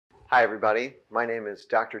Hi everybody, my name is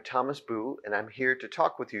Dr. Thomas Bough and I'm here to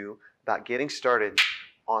talk with you about getting started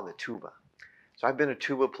on the tuba. So I've been a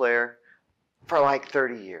tuba player for like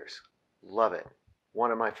 30 years. Love it. One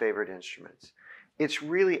of my favorite instruments. It's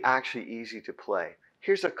really actually easy to play.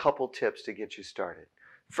 Here's a couple tips to get you started.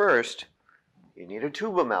 First, you need a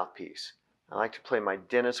tuba mouthpiece. I like to play my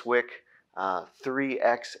Denis Wick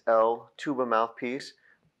 3XL tuba mouthpiece.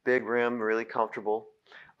 Big rim, really comfortable.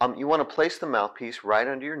 You want to place the mouthpiece right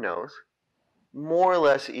under your nose, more or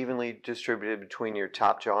less evenly distributed between your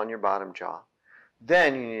top jaw and your bottom jaw.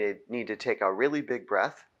 Then you need to take a really big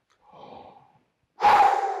breath.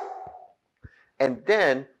 And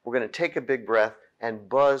then we're going to take a big breath and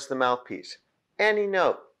buzz the mouthpiece. Any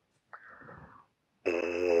note.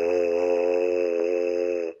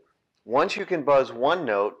 Once you can buzz one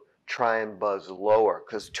note, try and buzz lower,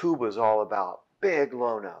 because tuba is all about big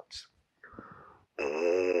low notes.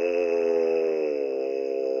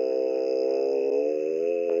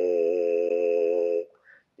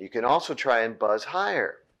 You can also try and buzz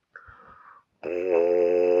higher.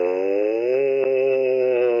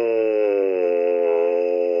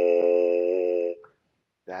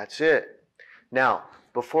 That's it. Now,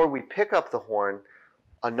 before we pick up the horn,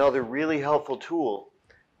 another really helpful tool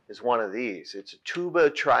is one of these. It's a tuba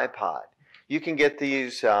tripod. You can get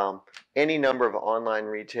these any number of online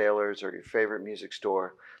retailers or your favorite music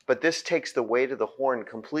store, but this takes the weight of the horn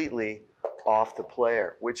completely off the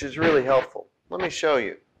player, which is really helpful. Let me show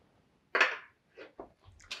you.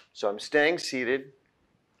 So I'm staying seated.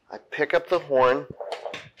 I pick up the horn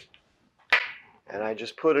and I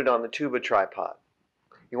just put it on the tuba tripod.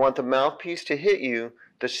 You want the mouthpiece to hit you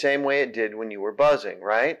the same way it did when you were buzzing,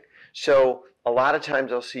 right? So a lot of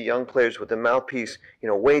times I'll see young players with the mouthpiece,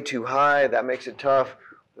 way too high. That makes it tough.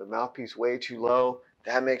 The mouthpiece way too low.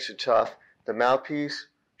 That makes it tough. The mouthpiece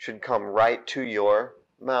should come right to your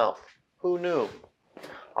mouth. Who knew?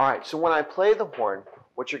 All right, so when I play the horn,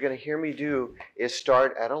 what you're going to hear me do is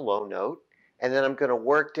start at a low note, and then I'm going to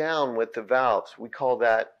work down with the valves. We call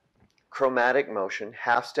that chromatic motion,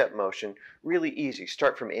 half-step motion. Really easy.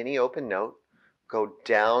 Start from any open note, go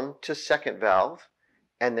down to second valve,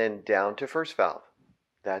 and then down to first valve.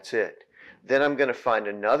 That's it. Then I'm going to find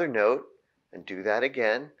another note and do that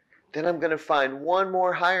again. Then I'm going to find one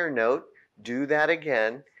more higher note, do that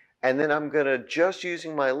again, and then I'm going to, just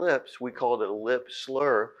using my lips, we call it a lip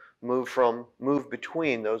slur, move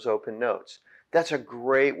between those open notes. That's a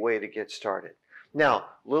great way to get started. Now,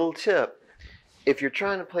 little tip, if you're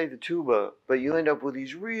trying to play the tuba, but you end up with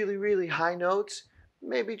these really, really high notes,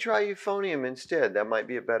 maybe try euphonium instead. That might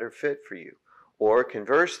be a better fit for you. Or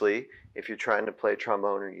conversely, if you're trying to play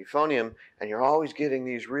trombone or euphonium and you're always getting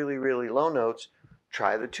these really, really low notes,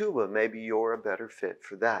 try the tuba. Maybe you're a better fit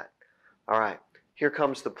for that. All right, here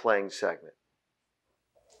comes the playing segment.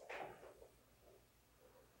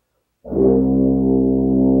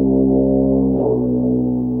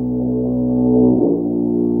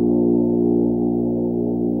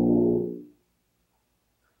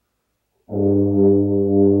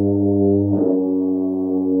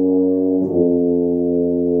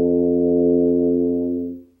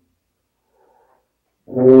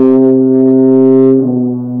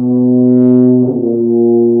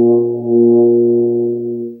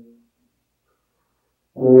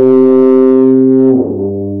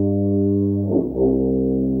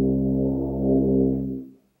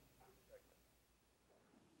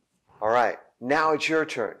 All right, now it's your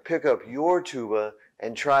turn. Pick up your tuba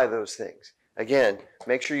and try those things. Again,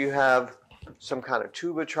 make sure you have some kind of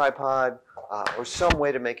tuba tripod or some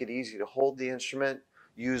way to make it easy to hold the instrument.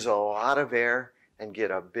 Use a lot of air and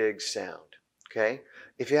get a big sound. Okay?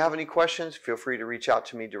 If you have any questions, feel free to reach out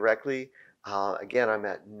to me directly. Again, I'm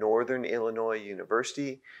at Northern Illinois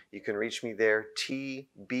University. You can reach me there,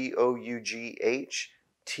 T-B-O-U-G-H,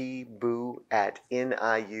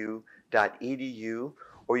 tboo@niu.edu.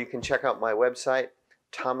 Or you can check out my website,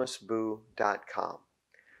 thomasbough.com.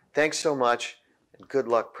 Thanks so much, and good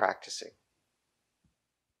luck practicing.